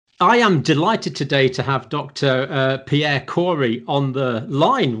I am delighted today to have Dr. Pierre Kory on the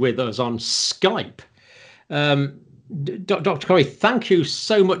line with us on Skype. Dr. Kory, thank you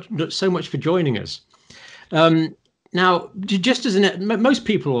so much for joining us. Now, just as most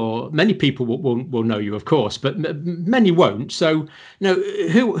people or many people will know you, of course, but many won't. So,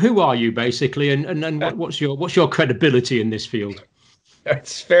 who are you basically, and what's your credibility in this field?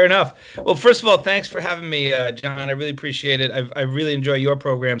 It's fair enough. Well, first of all, thanks for having me, John. I really appreciate it. I really enjoy your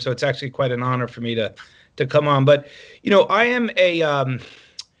program, so it's actually quite an honor for me to come on. But I am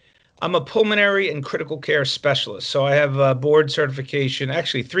I'm a pulmonary and critical care specialist. So I have a board certification,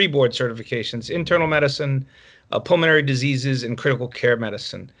 actually 3 board certifications: internal medicine, pulmonary diseases, and critical care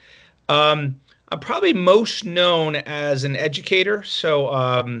medicine. I'm probably most known as an educator. So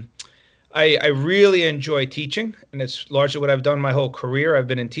I really enjoy teaching, and it's largely what I've done my whole career. I've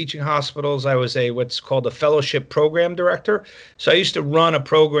been in teaching hospitals. I was what's called a fellowship program director. So I used to run a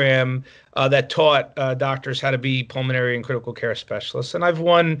program that taught doctors how to be pulmonary and critical care specialists. And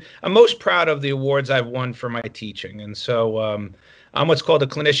I'm most proud of the awards I've won for my teaching. And so I'm what's called a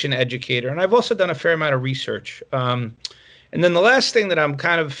clinician educator. And I've also done a fair amount of research. And then the last thing that I'm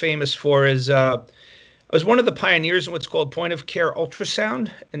kind of famous for is I was one of the pioneers in what's called point of care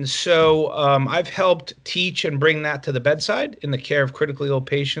ultrasound. And so I've helped teach and bring that to the bedside in the care of critically ill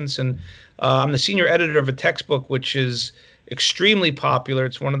patients. And I'm the senior editor of a textbook, which is extremely popular.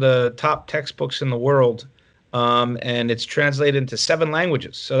 It's one of the top textbooks in the world. And it's translated into 7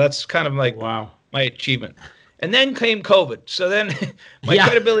 languages. So that's kind of like wow, my achievement. And then came COVID. So then my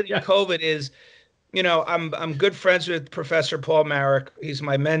credibility in COVID is, I'm good friends with Professor Paul Marik. He's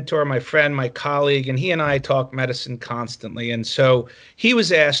my mentor, my friend, my colleague, and he and I talk medicine constantly. And so he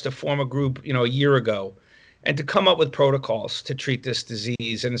was asked to form a group, a year ago, and to come up with protocols to treat this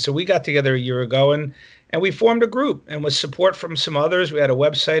disease. And so we got together a year ago, and we formed a group, and with support from some others, we had a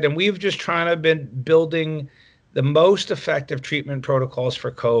website, and we've just been building the most effective treatment protocols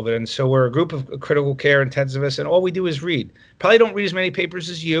for COVID. And so we're a group of critical care intensivists, and all we do is read. Probably don't read as many papers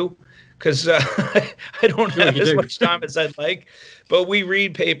as you, because I don't have as much time as I'd like, but we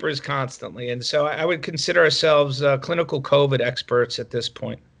read papers constantly. And so I would consider ourselves clinical COVID experts at this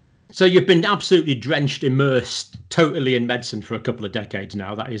point. So you've been absolutely drenched, immersed totally in medicine for a couple of decades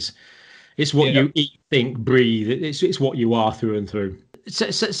now. It's what you eat, think, breathe. It's what you are through and through.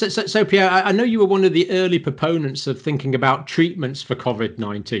 So Pierre, I know you were one of the early proponents of thinking about treatments for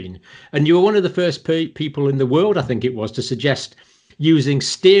COVID-19, and you were one of the first people in the world, I think it was, to suggest using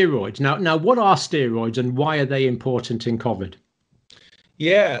steroids. Now, what are steroids, and why are they important in COVID?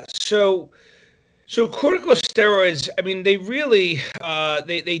 Yeah, so corticosteroids, I mean, they really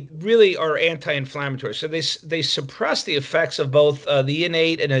are anti-inflammatory. So they suppress the effects of both the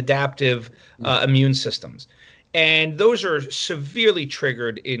innate and adaptive immune systems, and those are severely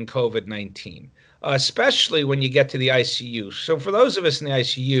triggered in COVID-19, especially when you get to the ICU. So for those of us in the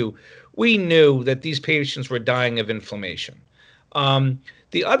ICU, we knew that these patients were dying of inflammation.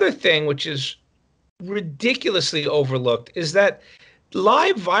 The other thing, which is ridiculously overlooked, is that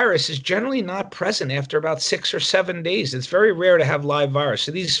live virus is generally not present after about 6 or 7 days. It's very rare to have live virus.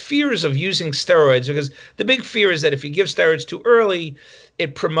 So these fears of using steroids, because the big fear is that if you give steroids too early,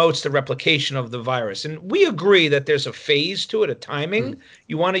 it promotes the replication of the virus. And we agree that there's a phase to it, a timing.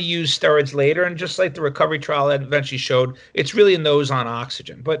 You want to use steroids later. And just like the recovery trial that eventually showed, it's really in those on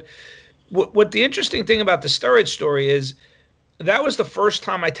oxygen. But what the interesting thing about the steroid story is, that was the first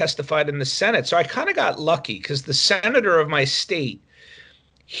time I testified in the Senate. So I kind of got lucky, because the senator of my state,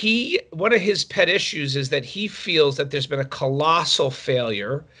 one of his pet issues is that he feels that there's been a colossal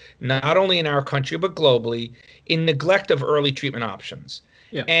failure, not only in our country, but globally, in neglect of early treatment options.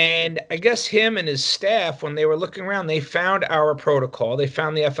 Yeah. And I guess him and his staff, when they were looking around, they found our protocol. They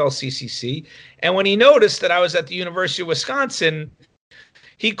found the FLCCC. And when he noticed that I was at the University of Wisconsin,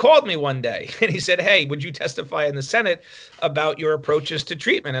 he called me one day and he said, "Hey, would you testify in the Senate about your approaches to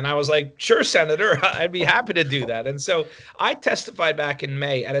treatment?" And I was like, "Sure, Senator, I'd be happy to do that." And so I testified back in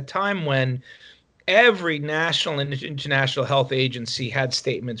May at a time when every national and international health agency had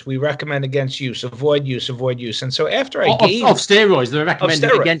statements: we recommend against use, avoid use, avoid use. And so after I gave of steroids, they're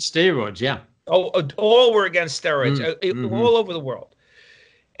recommending against steroids, yeah. All were against steroids, all over the world.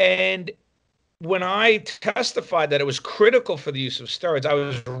 And when I testified that it was critical for the use of steroids, I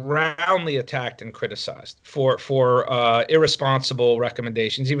was roundly attacked and criticized for irresponsible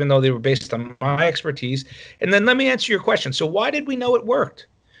recommendations, even though they were based on my expertise. And then let me answer your question. So why did we know it worked?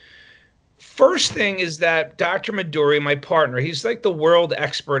 First thing is that Dr. Maduri, my partner, he's like the world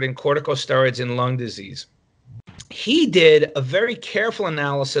expert in corticosteroids in lung disease. He did a very careful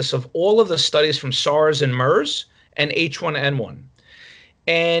analysis of all of the studies from SARS and MERS and H1N1.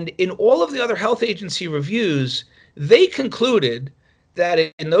 And in all of the other health agency reviews, they concluded that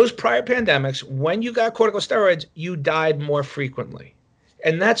in those prior pandemics, when you got corticosteroids, you died more frequently.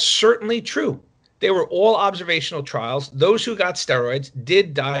 And that's certainly true. They were all observational trials. Those who got steroids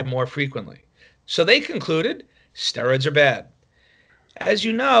did die more frequently. So they concluded steroids are bad. As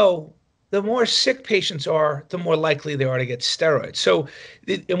you know, the more sick patients are, the more likely they are to get steroids. So,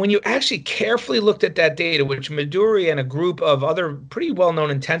 and when you actually carefully looked at that data, which Maduri and a group of other pretty well-known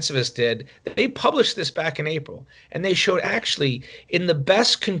intensivists did, they published this back in April, and they showed actually in the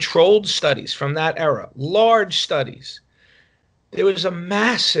best controlled studies from that era, large studies, there was a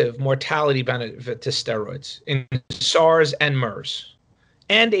massive mortality benefit to steroids in SARS and MERS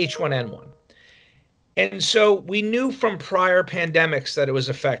and H1N1. And so we knew from prior pandemics that it was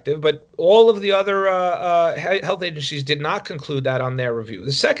effective, but all of the other health agencies did not conclude that on their review.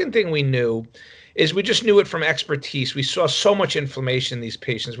 The second thing we knew is we just knew it from expertise. We saw so much inflammation in these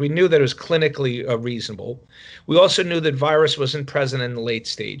patients. We knew that it was clinically reasonable. We also knew that virus wasn't present in the late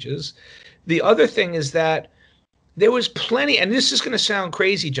stages. The other thing is that there was plenty, and this is going to sound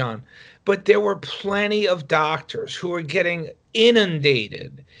crazy, John, but there were plenty of doctors who were getting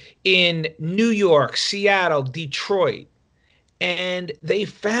inundated in New York, Seattle, Detroit. And they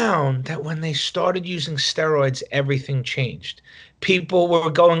found that when they started using steroids, everything changed. People were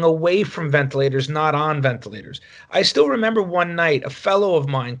going away from ventilators, not on ventilators. I still remember one night, a fellow of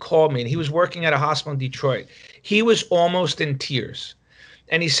mine called me, and he was working at a hospital in Detroit. He was almost in tears.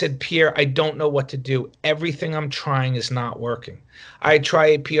 And he said, Pierre, I don't know what to do. Everything I'm trying is not working. I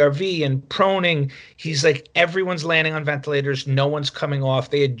try PRV and proning. He's like, everyone's landing on ventilators. No one's coming off.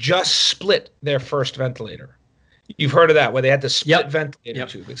 They had just split their first ventilator. You've heard of that, where they had to split ventilator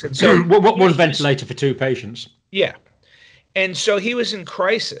tubes. And so one ventilator for two patients. Yeah. And so he was in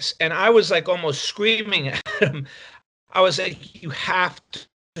crisis. And I was like almost screaming at him. I was like, you have to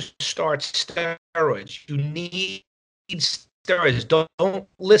start steroids. You need steroids. Don't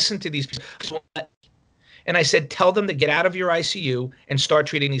listen to these people. And I said, tell them to get out of your ICU and start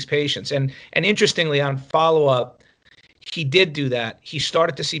treating these patients. And interestingly, on follow-up, he did do that. He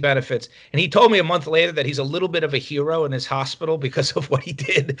started to see benefits. And he told me a month later that he's a little bit of a hero in his hospital because of what he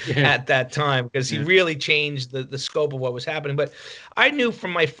did at that time, because he really changed the scope of what was happening. But I knew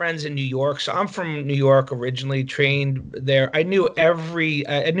from my friends in New York, so I'm from New York originally, trained there. I knew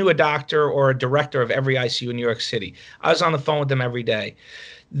a doctor or a director of every ICU in New York City. I was on the phone with them every day.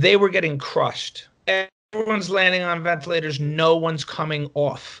 They were getting crushed. Everyone's landing on ventilators. No one's coming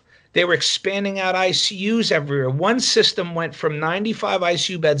off. They were expanding out ICUs everywhere. One system went from 95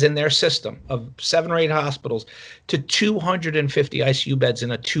 ICU beds in their system of 7 or 8 hospitals to 250 ICU beds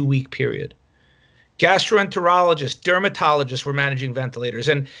in a 2-week period. Gastroenterologists, dermatologists were managing ventilators.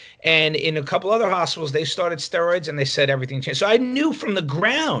 And in a couple other hospitals, they started steroids and they said everything changed. So I knew from the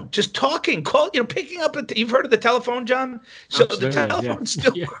ground, just talking, picking up, you've heard of the telephone, John? So absolutely, the telephone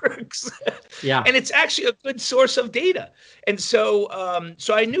still works. And it's actually a good source of data. And so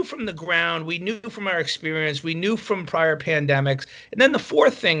so I knew from the ground, we knew from our experience, we knew from prior pandemics. And then the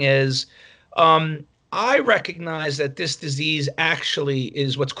fourth thing is, I recognize that this disease actually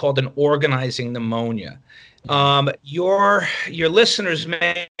is what's called an organizing pneumonia. Your listeners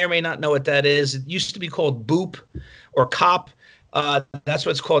may or may not know what that is. It used to be called BOOP or COP. That's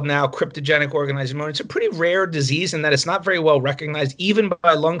what it's called now, cryptogenic organizing pneumonia. It's a pretty rare disease in that it's not very well recognized, even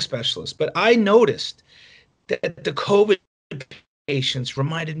by lung specialists. But I noticed that the COVID patients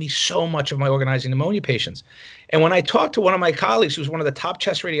reminded me so much of my organizing pneumonia patients. And when I talked to one of my colleagues, who's one of the top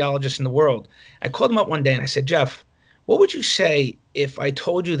chest radiologists in the world, I called him up one day and I said, Jeff, what would you say if I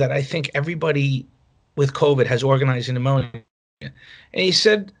told you that I think everybody with COVID has organizing pneumonia? And he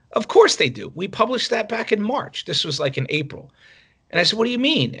said, of course they do. We published that back in March. This was like in April. And I said, what do you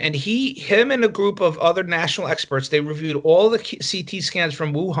mean? And him and a group of other national experts, they reviewed all the CT scans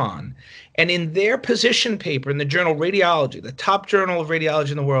from Wuhan. And in their position paper in the journal Radiology, the top journal of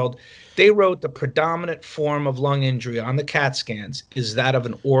radiology in the world, they wrote the predominant form of lung injury on the CAT scans is that of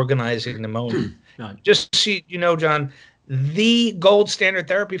an organizing pneumonia. Just so you know, John, the gold standard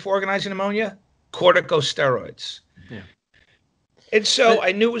therapy for organizing pneumonia, corticosteroids. Yeah. And so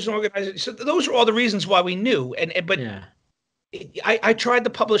I knew it was an organizing. So those are all the reasons why we knew. But I tried to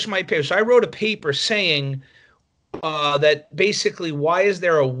publish my paper. So I wrote a paper saying that basically, why is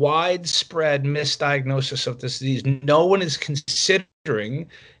there a widespread misdiagnosis of this disease? No one is considering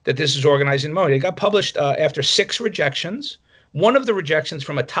that this is organizing pneumonia. It got published after 6 rejections. One of the rejections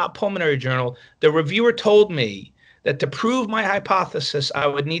from a top pulmonary journal, the reviewer told me that to prove my hypothesis, I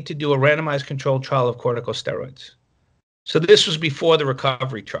would need to do a randomized controlled trial of corticosteroids. So this was before the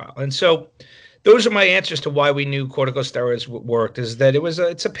recovery trial. And so those are my answers to why we knew corticosteroids worked, is that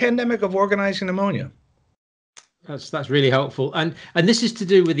it's a pandemic of organizing pneumonia. That's really helpful. And this is to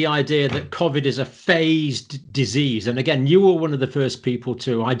do with the idea that COVID is a phased disease. And again, you were one of the first people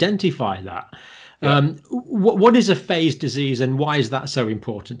to identify that. Yeah. What is a phased disease, and why is that so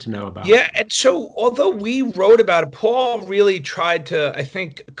important to know about? Yeah, and so although we wrote about it, Paul really tried to, I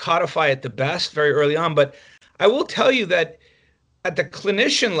think, codify it the best very early on. But I will tell you that at the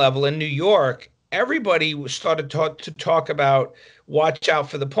clinician level in New York, everybody started to talk about watch out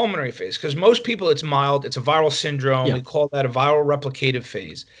for the pulmonary phase, because most people, it's mild, it's a viral syndrome. Yeah. We call that a viral replicative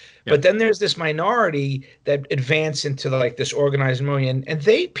phase. Yeah. But then there's this minority that advance into like this organized pneumonia,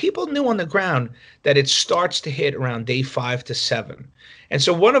 and people knew on the ground that it starts to hit around day 5 to 7. And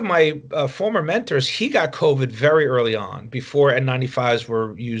so one of my former mentors, he got COVID very early on, before N95s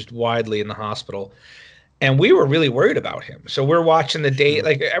were used widely in the hospital. And we were really worried about him. So we're watching the day,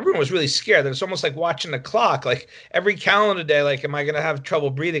 like everyone was really scared. It's almost like watching the clock, like every calendar day, like, am I going to have trouble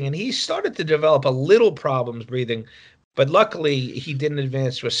breathing? And he started to develop a little problems breathing, but luckily he didn't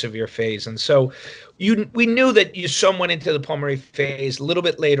advance to a severe phase. And so we knew that someone went into the pulmonary phase a little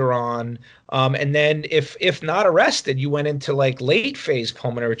bit later on. And then if not arrested, you went into like late phase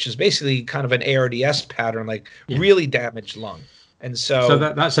pulmonary, which is basically kind of an ARDS pattern, like really damaged lung. And so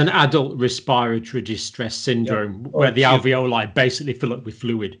that's an adult respiratory distress syndrome, where the alveoli basically fill up with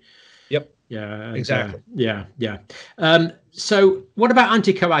fluid. Yep. Yeah. Exactly. Yeah. So what about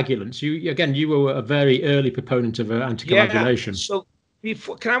anticoagulants? You were a very early proponent of anticoagulation. Yeah. So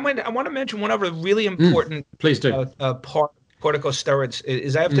before, I want to mention one other really important please do. Part of corticosteroids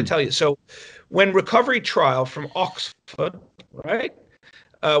is I have to tell you. So when Recovery Trial from Oxford, right?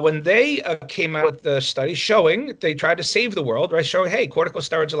 When they came out with the study showing, they tried to save the world, right? Showing, hey,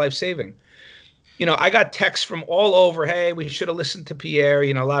 corticosteroids are life-saving. I got texts from all over, hey, we should have listened to Pierre,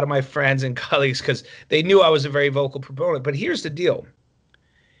 a lot of my friends and colleagues, because they knew I was a very vocal proponent. But here's the deal.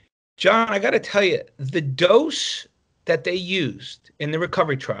 John, I got to tell you, the dose that they used in the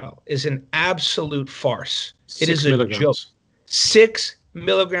Recovery Trial is an absolute farce. It is a joke. 6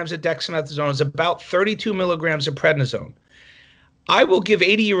 milligrams of dexamethasone is about 32 milligrams of prednisone. I will give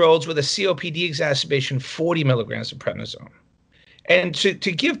 80-year-olds with a COPD exacerbation 40 milligrams of prednisone. And to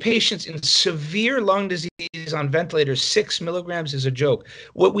give patients in severe lung disease on ventilators 6 milligrams is a joke.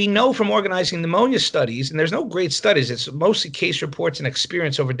 What we know from organizing pneumonia studies, and there's no great studies, it's mostly case reports and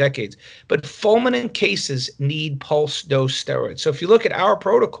experience over decades, but fulminant cases need pulse dose steroids. So if you look at our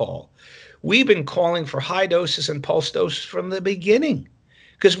protocol, we've been calling for high doses and pulse doses from the beginning,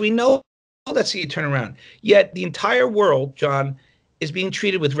 because we know that's the turnaround. Yet the entire world, John, is being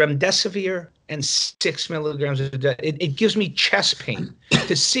treated with remdesivir and 6 milligrams of it gives me chest pain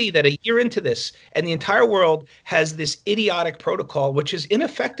to see that a year into this, and the entire world has this idiotic protocol, which is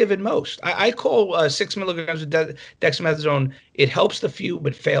ineffective in most. I call 6 milligrams of dexamethasone, it helps the few,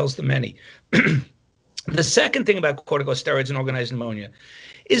 but fails the many. The second thing about corticosteroids and organized pneumonia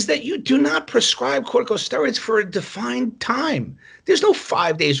is that you do not prescribe corticosteroids for a defined time. There's no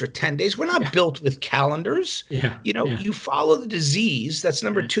 5 days or 10 days. We're not built with calendars. You follow the disease. That's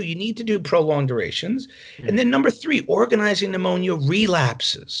number 2. You need to do prolonged durations. And then number 3, organizing pneumonia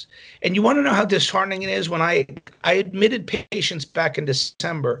relapses. And you want to know how disheartening it is when I admitted patients back in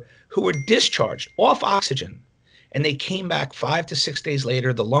December who were discharged off oxygen, and they came back 5 to 6 days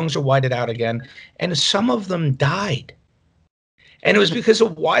later, the lungs are whited out again, and some of them died. And it was because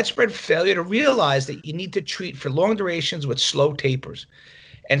of widespread failure to realize that you need to treat for long durations with slow tapers.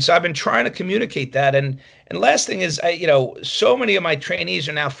 And so I've been trying to communicate that. And last thing is, so many of my trainees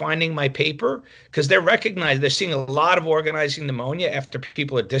are now finding my paper because they're seeing a lot of organizing pneumonia after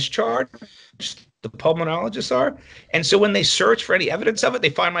people are discharged. The pulmonologists are. And so when they search for any evidence of it,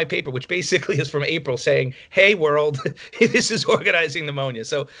 they find my paper, which basically is from April saying, hey, world, this is organizing pneumonia.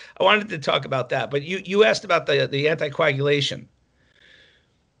 So I wanted to talk about that. But you asked about the anticoagulation.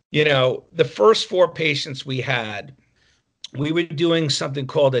 The first 4 patients we had, we were doing something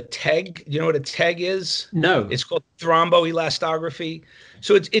called a TEG. Do you know what a TEG is? No. It's called thromboelastography.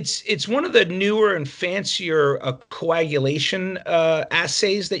 So it's one of the newer and fancier coagulation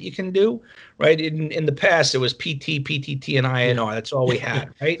assays that you can do, right? In the past, it was PT, PTT, and INR. That's all we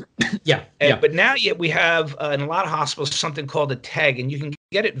had, right? Yeah. But now we have, in a lot of hospitals, something called a TEG, and you can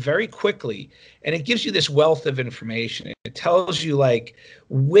get it very quickly. And it gives you this wealth of information. It tells you like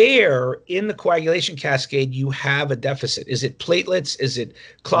where in the coagulation cascade you have a deficit. Is it platelets? Is it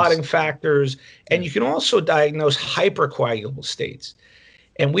clotting factors? And you can also diagnose hypercoagulable states.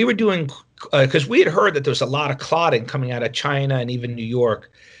 And we were doing, because we had heard that there was a lot of clotting coming out of China and even New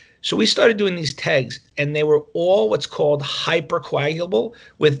York. So we started doing these TEGs, and they were all what's called hypercoagulable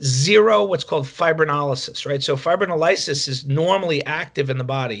with zero what's called fibrinolysis, right? So fibrinolysis is normally active in the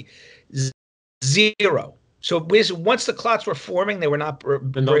body, zero. So once the clots were forming, they were not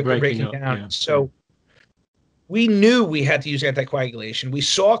breaking down. Yeah. So we knew we had to use anticoagulation. We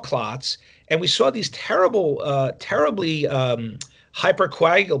saw clots, and we saw these terribly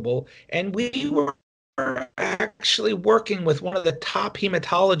hypercoagulable, and we were actually working with one of the top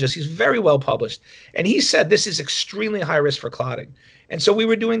hematologists. He's very well published, and he said this is extremely high risk for clotting. And so we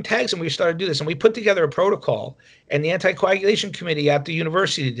were doing tags, and we started to do this, and we put together a protocol, and the anticoagulation committee at the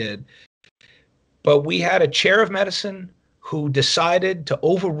university did. But we had a chair of medicine who decided to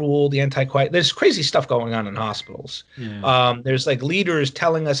overrule the anticoagulation. There's crazy stuff going on in hospitals. Yeah. There's like leaders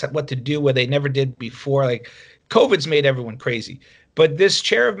telling us what to do where they never did before. Like COVID's made everyone crazy. But this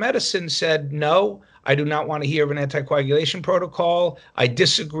chair of medicine said, no, I do not want to hear of an anticoagulation protocol. I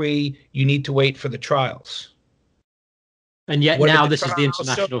disagree. You need to wait for the trials. And yet now this is the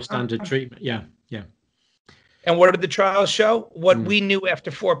international standard treatment. Yeah, yeah. And what did the trials show? What we knew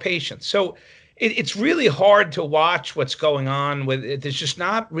after 4 patients. So it's really hard to watch what's going on with it. It's just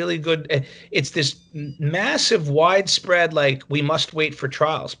not really good. It's this massive, widespread, like, we must wait for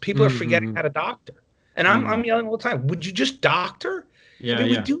trials. People are forgetting how to doctor. And I'm yelling all the time, would you just doctor? Yeah, I mean,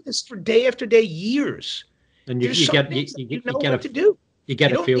 we do this for day after day, years. And you get what to do. You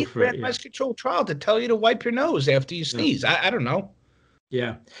get a feel for it. You don't need a randomized controlled trial to tell you to wipe your nose after you sneeze. I don't know.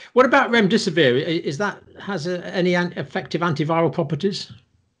 Yeah. What about remdesivir? Is that has any effective antiviral properties?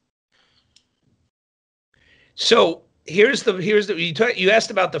 So here's the you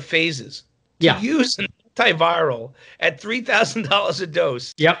asked about the phases. To use an antiviral at $3,000 a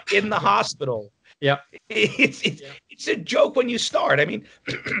dose in the hospital. It's a joke when you start. I mean,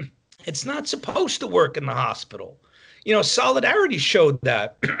 it's not supposed to work in the hospital. You know, Solidarity showed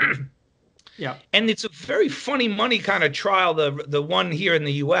that. And it's a very funny money kind of trial. The one here in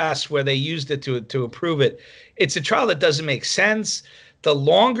the U.S. where they used it to approve it. It's a trial that doesn't make sense. The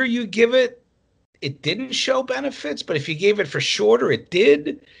longer you give it, it didn't show benefits, but if you gave it for shorter, it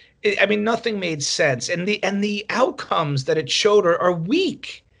did. I mean, nothing made sense, and the outcomes that it showed are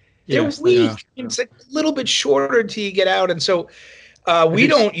weak. They're weak. It's like a little bit shorter until you get out, and so we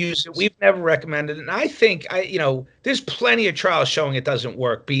don't use it. We've never recommended it, and I think there's plenty of trials showing it doesn't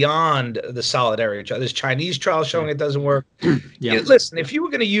work beyond the Solidarity trial. There's Chinese trials showing it doesn't work. Listen, if you were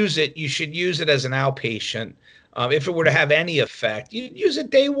going to use it, you should use it as an outpatient. If it were to have any effect, you use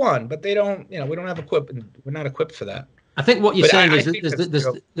it day one, but they don't. We don't have equipment. We're not equipped for that. I think what you're saying is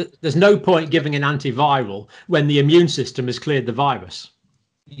that there's no point giving an antiviral when the immune system has cleared the virus.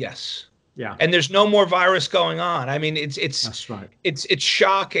 Yes. Yeah. And there's no more virus going on. I mean, it's that's right. It's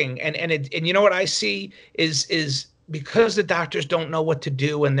shocking, and you know what I see is because the doctors don't know what to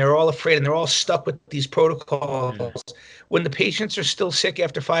do, and they're all afraid, and they're all stuck with these protocols. Yeah. When the patients are still sick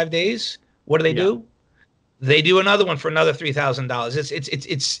after 5 days, what do they do? They do another one for another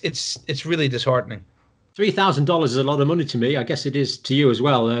 $3,000. It's really disheartening. $3,000 is a lot of money to me. I guess it is to you as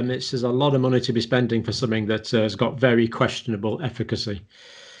well. It's a lot of money to be spending for something that has got very questionable efficacy.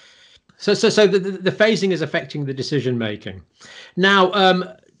 So the phasing is affecting the decision making. Now,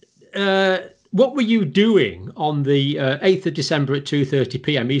 what were you doing on the 8th of December at 2:30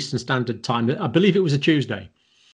 p.m. Eastern Standard Time? I believe it was a Tuesday.